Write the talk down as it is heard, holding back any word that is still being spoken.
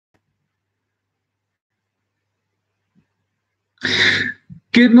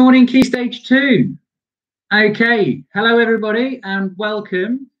Good morning, Key Stage 2. Okay, hello everybody and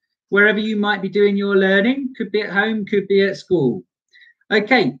welcome wherever you might be doing your learning. Could be at home, could be at school.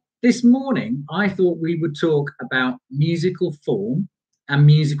 Okay, this morning I thought we would talk about musical form and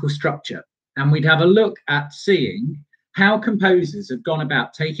musical structure, and we'd have a look at seeing how composers have gone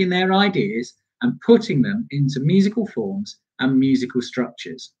about taking their ideas and putting them into musical forms and musical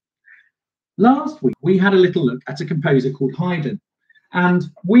structures. Last week we had a little look at a composer called Haydn. And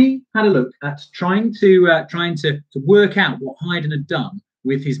we had a look at trying to work out what Haydn had done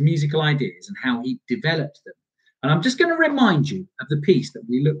with his musical ideas and how he developed them. And I'm just going to remind you of the piece that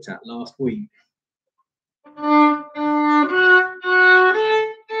we looked at last week.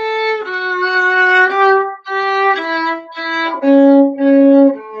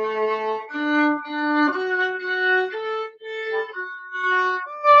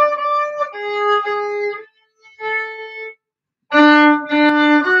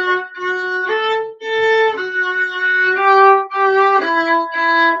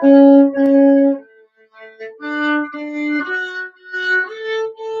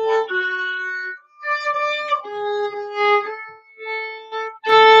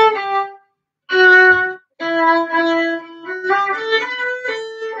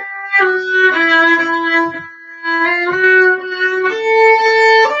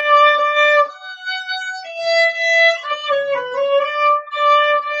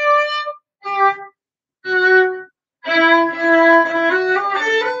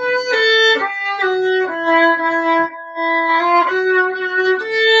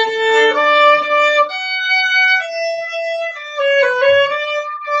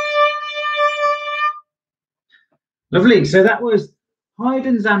 Lovely. So that was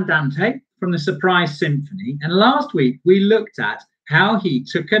Haydn's Andante from the Surprise Symphony. And last week we looked at how he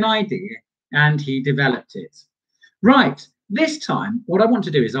took an idea and he developed it. Right. This time, what I want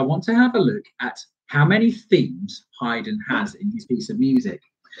to do is I want to have a look at how many themes Haydn has in his piece of music.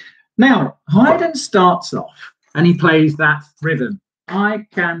 Now, Haydn starts off and he plays that rhythm. I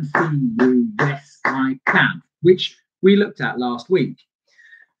can see you, yes, I can, which we looked at last week.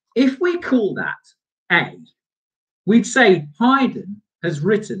 If we call that A, we'd say Haydn has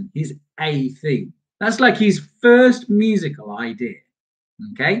written his A theme. That's like his first musical idea.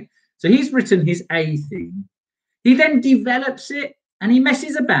 Okay, so he's written his A theme. He then develops it and he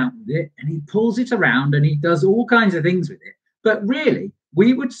messes about with it and he pulls it around and he does all kinds of things with it. But really,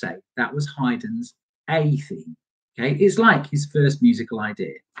 we would say that was Haydn's A theme. Okay, it's like his first musical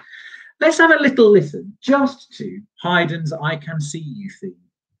idea. Let's have a little listen just to Haydn's I Can See You theme.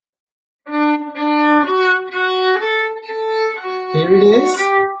 Here it is,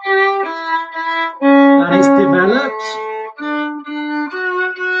 and it's developed.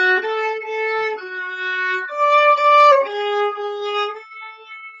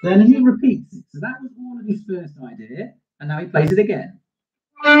 Then he repeats it. So that was all of his first idea, and now he plays it again.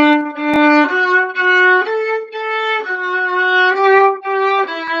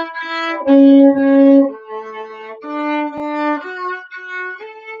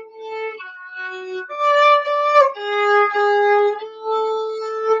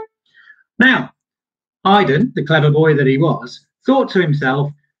 Now, Haydn, the clever boy that he was, thought to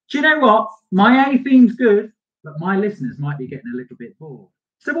himself, do you know what? My A theme's good, but my listeners might be getting a little bit bored.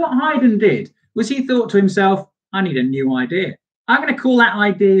 So what Haydn did was he thought to himself, I need a new idea. I'm going to call that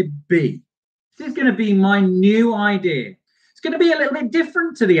idea B. This is going to be my new idea. It's going to be a little bit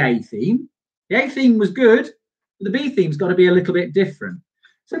different to the A theme. The A theme was good, but the B theme's got to be a little bit different.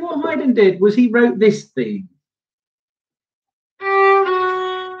 So what Haydn did was he wrote this theme.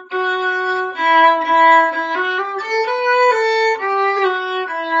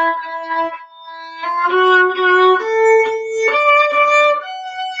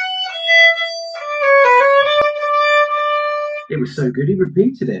 It was so good he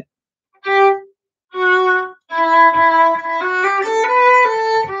repeated it.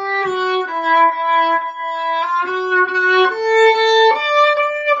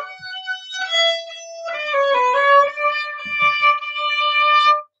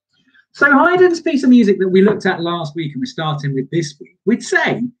 So Haydn's piece of music that we looked at last week and we're starting with this week, we'd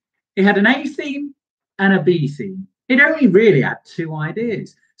say it had an A theme and a B theme. It only really had two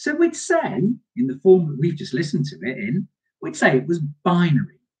ideas. So we'd say, in the form that we've just listened to it in, we'd say it was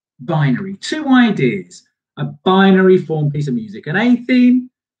binary. Binary. Two ideas. A binary form piece of music. An A theme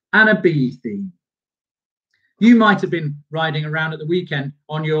and a B theme. You might have been riding around at the weekend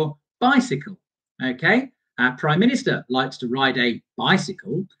on your bicycle. Okay? Our Prime Minister likes to ride a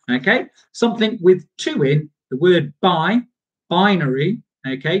bicycle. Okay? Something with two in. The word binary.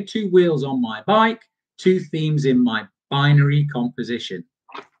 Okay? Two wheels on my bike. Two themes in my binary composition.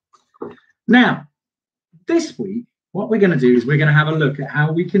 Now, this week, what we're going to do is we're going to have a look at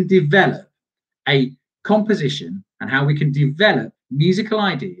how we can develop a composition and how we can develop musical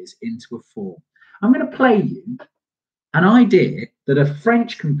ideas into a form. I'm going to play you an idea that a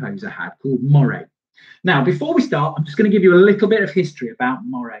French composer had called Moret. Now, before we start, I'm just going to give you a little bit of history about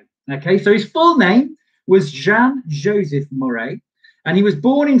Moret. Okay, so his full name was Jean-Joseph Moret, and he was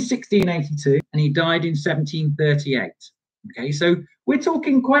born in 1682 and he died in 1738. Okay, so we're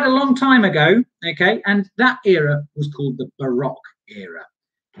talking quite a long time ago, okay, and that era was called the Baroque era,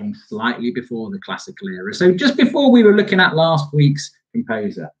 came slightly before the classical era. So just before we were looking at last week's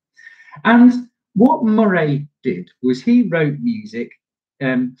composer. And what Moret did was he wrote music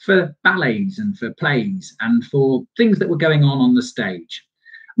for ballets and for plays and for things that were going on the stage.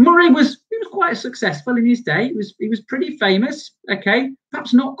 Moret was quite successful in his day. He was pretty famous, okay,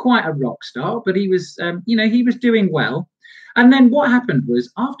 perhaps not quite a rock star, but he was, he was doing well. And then what happened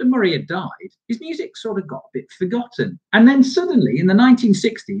was after Moret had died, his music sort of got a bit forgotten. And then suddenly in the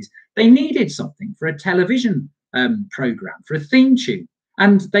 1960s, they needed something for a television program, for a theme tune.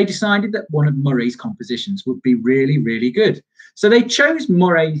 And they decided that one of Moret's compositions would be really, really good. So they chose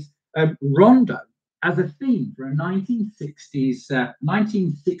Moret's Rondo as a theme for a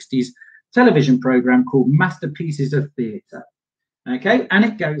 1960s television program called Masterpieces of Theatre. Okay, and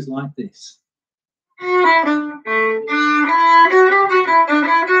it goes like this.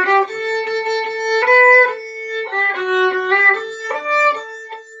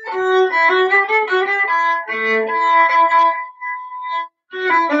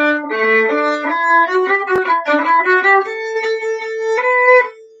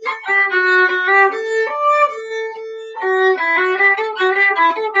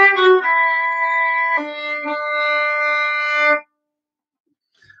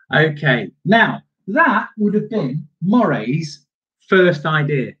 Okay, now that would have been Moret's first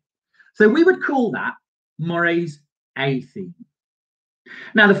idea. So we would call that Moret's A theme.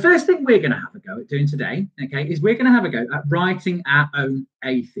 Now, the first thing we're going to have a go at doing today, okay, is we're going to have a go at writing our own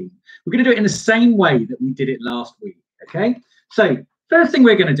A theme. We're going to do it in the same way that we did it last week, okay? So first thing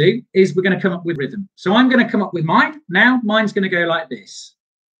we're going to do is we're going to come up with rhythm. So I'm going to come up with mine. Now, mine's going to go like this.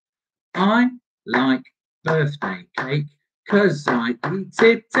 I like birthday cake because I eat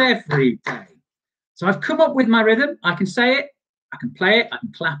it every day. So I've come up with my rhythm. I can say it, I can play it, I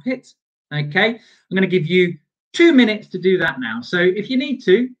can clap it. Okay, I'm going to give you 2 minutes to do that now. So if you need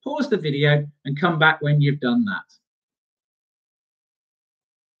to, pause the video and come back when you've done that.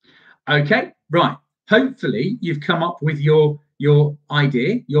 Okay, right. Hopefully you've come up with your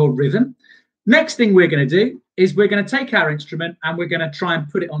idea, your rhythm. Next thing we're going to do is we're going to take our instrument and we're going to try and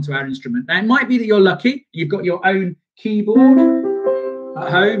put it onto our instrument. Now, it might be that you're lucky. You've got your own keyboard at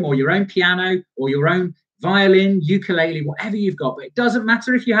home or your own piano or your own violin, ukulele, whatever you've got. But it doesn't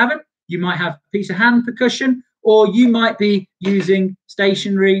matter if you haven't. You might have a piece of hand percussion or you might be using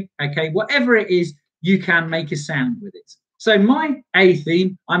stationery. Okay, whatever it is, you can make a sound with it. So my A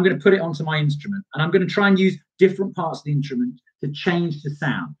theme, I'm going to put it onto my instrument and I'm going to try and use different parts of the instrument to change the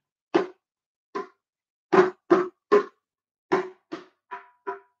sound.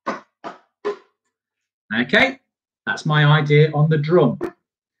 Okay, that's my idea on the drum.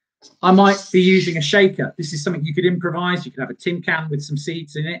 I might be using a shaker. This is something you could improvise. You could have a tin can with some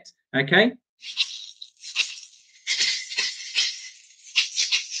seeds in it. Okay.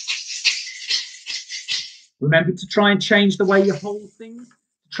 Remember to try and change the way you hold things,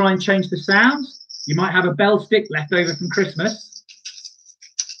 try and change the sound. You might have a bell stick left over from Christmas.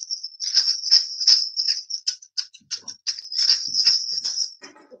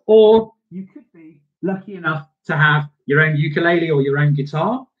 Or you could be lucky enough to have your own ukulele or your own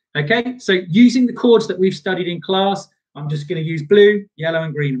guitar. Okay, so using the chords that we've studied in class, I'm just going to use blue, yellow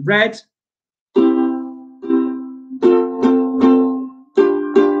and green and red.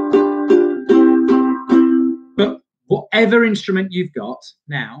 But whatever instrument you've got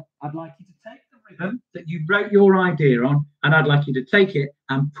now, I'd like you to take the rhythm that you wrote your idea on, and I'd like you to take it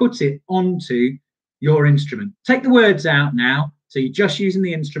and put it onto your instrument. Take the words out now. So you're just using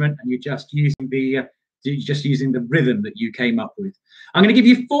the instrument and you're just using the rhythm that you came up with. I'm going to give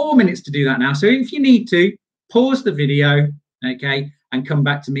you 4 minutes to do that now. So if you need to, pause the video, okay, and come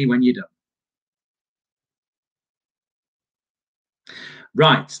back to me when you're done.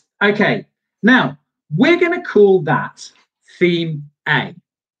 Right, okay. Now, we're going to call that theme A.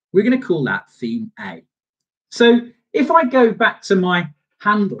 We're going to call that theme A. So if I go back to my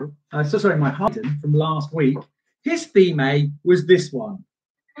handle, my Haydn from last week, his theme A was this one.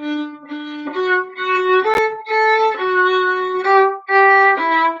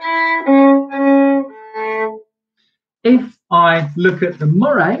 If I look at the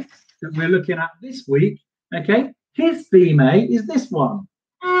Moret, that we're looking at this week, okay, his theme A is this one.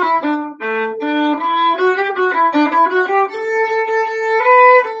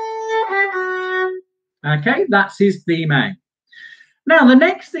 Okay, that's his theme A. Now, the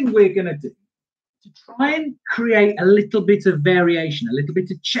next thing we're going to do to try and create a little bit of variation, a little bit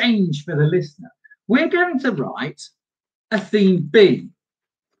of change for the listener, we're going to write a theme B.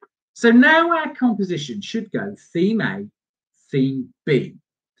 So now our composition should go theme A, theme B.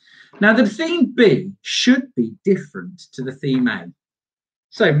 Now, the theme B should be different to the theme A.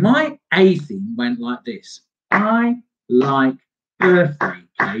 So my A theme went like this. I like birthday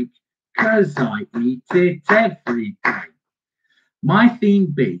cake because I eat it every day. My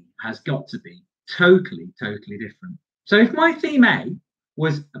theme B has got to be totally different. So if my theme A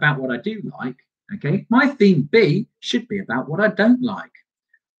was about what I do like, okay, my theme B should be about what I don't like.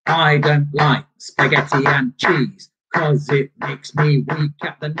 I don't like spaghetti and cheese because it makes me weak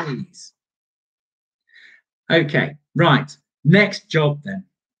at the knees. Okay, right. Next job then.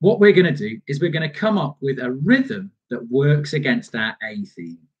 What we're going to do is we're going to come up with a rhythm that works against our A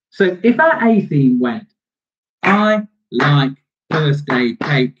theme. So if our A theme went, I like birthday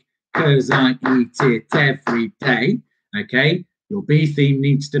cake because I eat it every day, okay, your B theme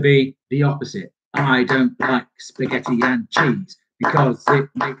needs to be the opposite. I don't like spaghetti and cheese because it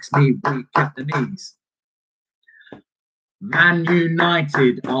makes me weak at the knees. Man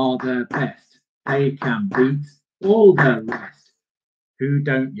United are the best. They can beat all the rest. Who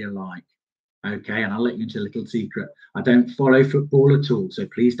don't you like? Okay, and I'll let you into a little secret. I don't follow football at all, so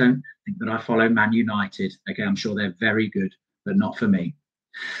please don't think that I follow Man United. Okay, I'm sure they're very good, but not for me.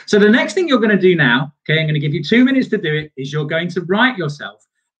 So the next thing you're going to do now, okay, I'm going to give you 2 minutes to do it, is you're going to write yourself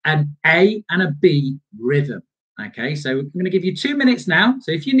an A and a B rhythm. Okay, so I'm going to give you 2 minutes now.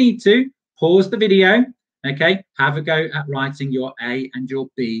 So if you need to, pause the video, okay, have a go at writing your A and your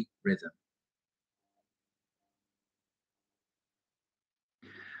B rhythm.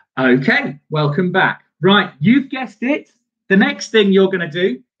 Okay, welcome back. Right, you've guessed it. The next thing you're going to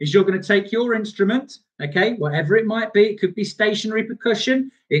do is you're going to take your instrument, okay, whatever it might be. It could be stationary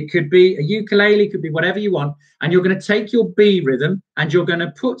percussion, it could be a ukulele, it could be whatever you want, and you're going to take your B rhythm and you're going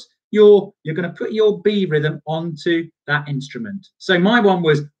to put your B rhythm onto that instrument. So my one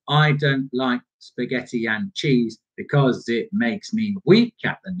was, I don't like spaghetti and cheese because it makes me weak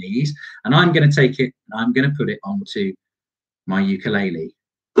at the knees, and I'm going to take it and I'm going to put it onto my ukulele.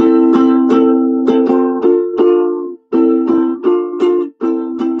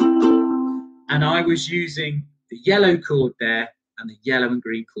 And I was using the yellow chord there and the yellow and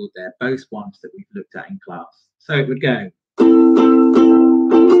green chord there, both ones that we've looked at in class. So it would go.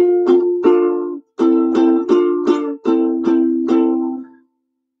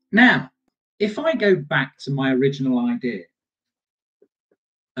 Now, if I go back to my original idea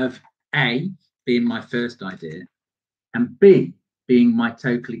of A being my first idea and B being my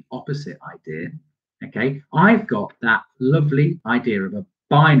totally opposite idea, okay, I've got that lovely idea of a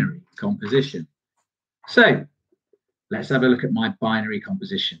binary composition. So let's have a look at my binary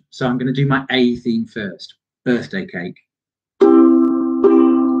composition. So I'm going to do my A theme first, birthday cake.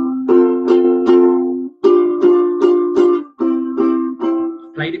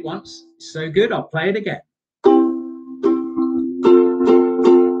 I've played it once, it's so good, I'll play it again.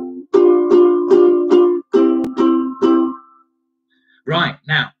 Right,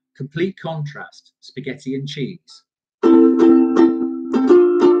 now, complete contrast, spaghetti and cheese.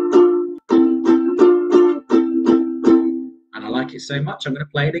 And I like it so much, I'm going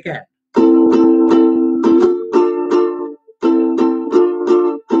to play it again.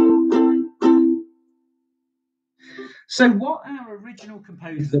 So what our original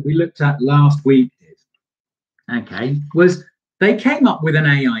composer that we looked at last week did, okay, was they came up with an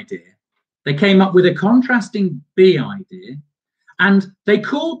A idea, they came up with a contrasting B idea, and they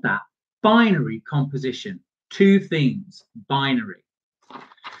called that binary composition, two themes, binary.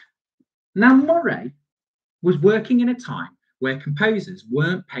 Now, Murray was working in a time where composers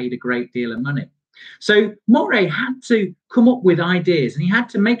weren't paid a great deal of money. So Murray had to come up with ideas, and he had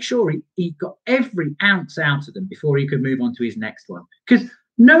to make sure he got every ounce out of them before he could move on to his next one, because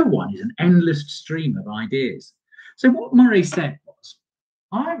no one is an endless stream of ideas. So what Murray said was,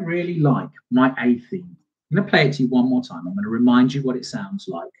 I really like my A theme. I'm going to play it to you one more time. I'm going to remind you what it sounds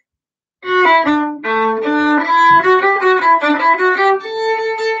like.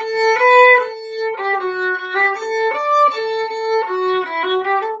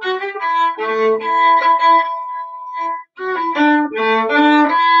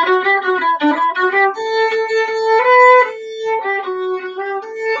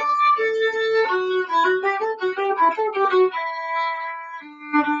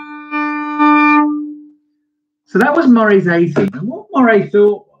 So that was Murray's A theme. And what Murray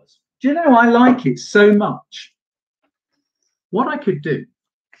thought was, do you know, I like it so much. What I could do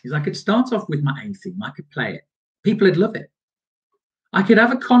is I could start off with my A theme. I could play it. People would love it. I could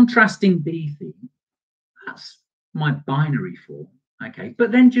have a contrasting B theme. That's my binary form. Okay.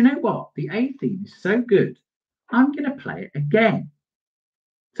 But then do you know what? The A theme is so good. I'm going to play it again.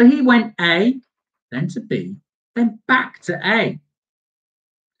 So he went A, then to B, then back to A.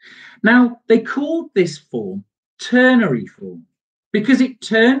 Now, they called this form ternary form because it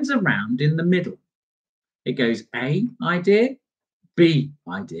turns around in the middle. It goes A idea, B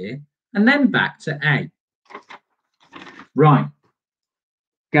idea, and then back to A. Right.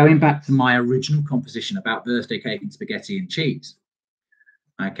 Going back to my original composition about birthday cake and spaghetti and cheese.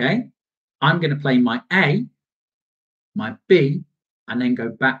 Okay. I'm going to play my A, my B, and then go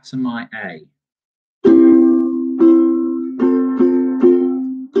back to my A.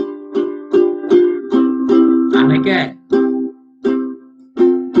 And again.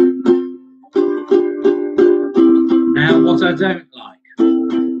 Now what I don't like.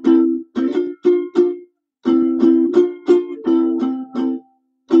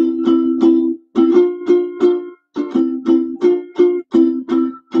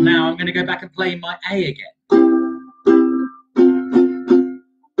 Now I'm going to go back and play my A again.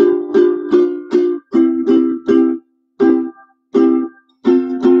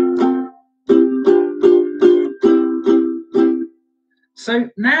 So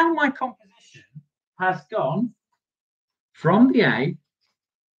now my composition has gone from the A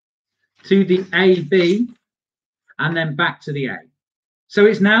to the AB and then back to the A. So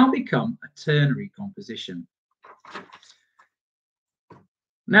it's now become a ternary composition.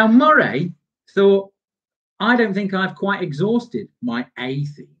 Now Murray thought, I don't think I've quite exhausted my A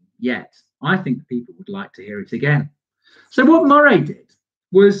theme yet. I think people would like to hear it again. So what Murray did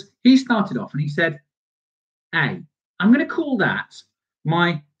was he started off and he said, A, I'm going to call that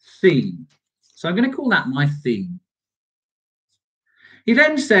my theme. So I'm going to call that my theme. He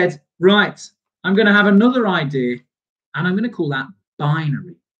then said, right, I'm going to have another idea and I'm going to call that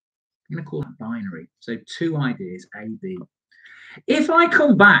binary. I'm going to call that binary. So two ideas, A, B. If I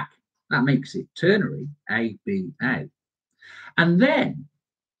come back, that makes it ternary, A, B, A. And then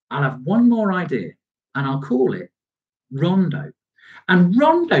I'll have one more idea and I'll call it rondo. And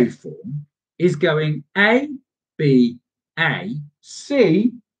rondo form is going A, B, A,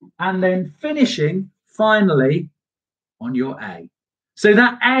 C, and then finishing finally on your A. So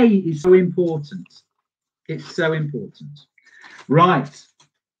that A is so important. It's so important. Right.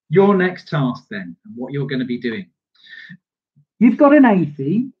 Your next task then, and what you're going to be doing. You've got an A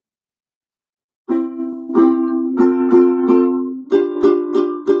theme.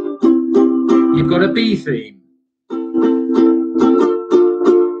 You've got a B theme.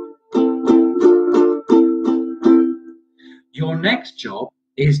 Your next job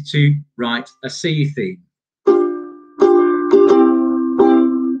is to write a C theme.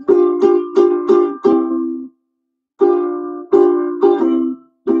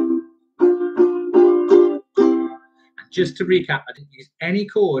 Just to recap, I didn't use any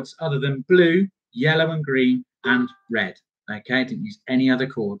chords other than blue, yellow and green and red. Okay, I didn't use any other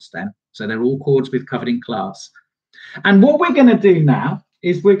chords then. So they're all chords we've covered in class. And what we're going to do now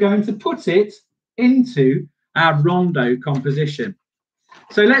is we're going to put it into our rondo composition.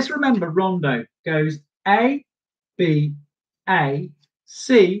 So let's remember rondo goes A, B, A,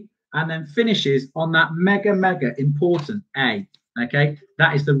 C, and then finishes on that mega important A. Okay,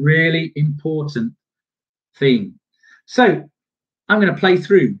 that is the really important theme. So I'm going to play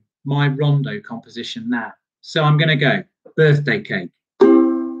through my rondo composition now. So I'm going to go birthday cake.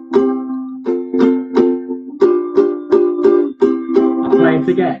 I'll play it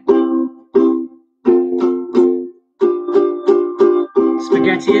again.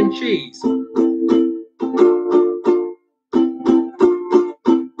 Spaghetti and cheese.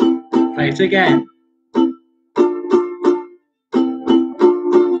 Play it again.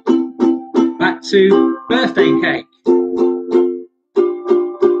 Back to birthday cake.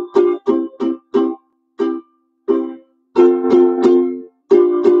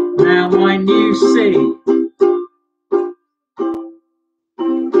 Now my new C.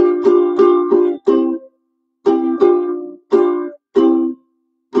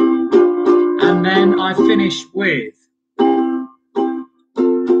 And then I finish with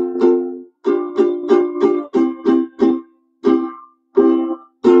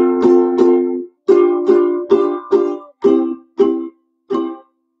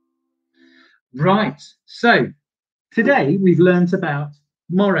right. So today we've learnt about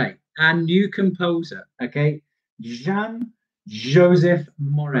Murray, our new composer, okay? Jean-Joseph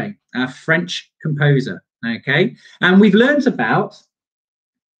Murray, our French composer. Okay, and we've learned about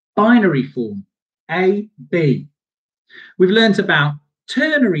binary form, A, B. We've learned about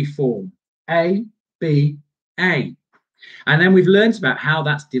ternary form, A, B, A. And then we've learned about how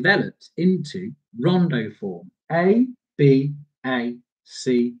that's developed into rondo form, A, B, A,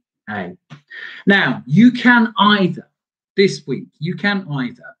 C, A. Now, you can either, this week, you can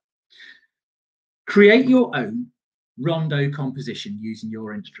either create your own rondo composition using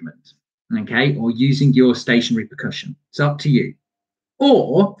your instrument, okay, or using your stationary percussion. It's up to you.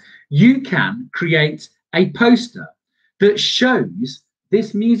 Or you can create a poster that shows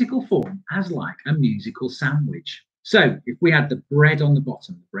this musical form as like a musical sandwich. So if we had the bread on the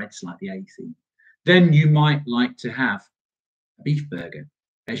bottom, the bread's like the A theme, then you might like to have a beef burger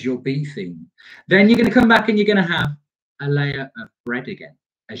as your B theme. Then you're going to come back and you're going to have a layer of bread again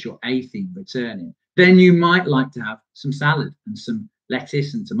as your A theme returning. Then you might like to have some salad and some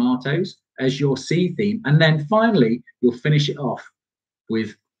lettuce and tomatoes as your C theme. And then finally, you'll finish it off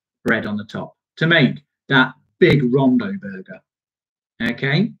with bread on the top to make that big rondo burger.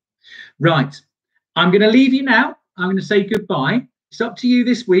 Okay, right. I'm going to leave you now. I'm going to say goodbye. It's up to you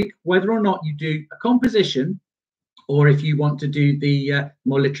this week whether or not you do a composition or if you want to do the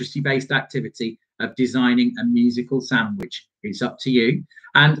more literacy-based activity of designing a musical sandwich. It's up to you.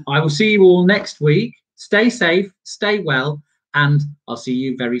 And I will see you all next week. Stay safe, stay well, and I'll see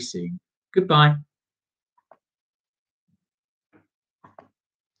you very soon. Goodbye.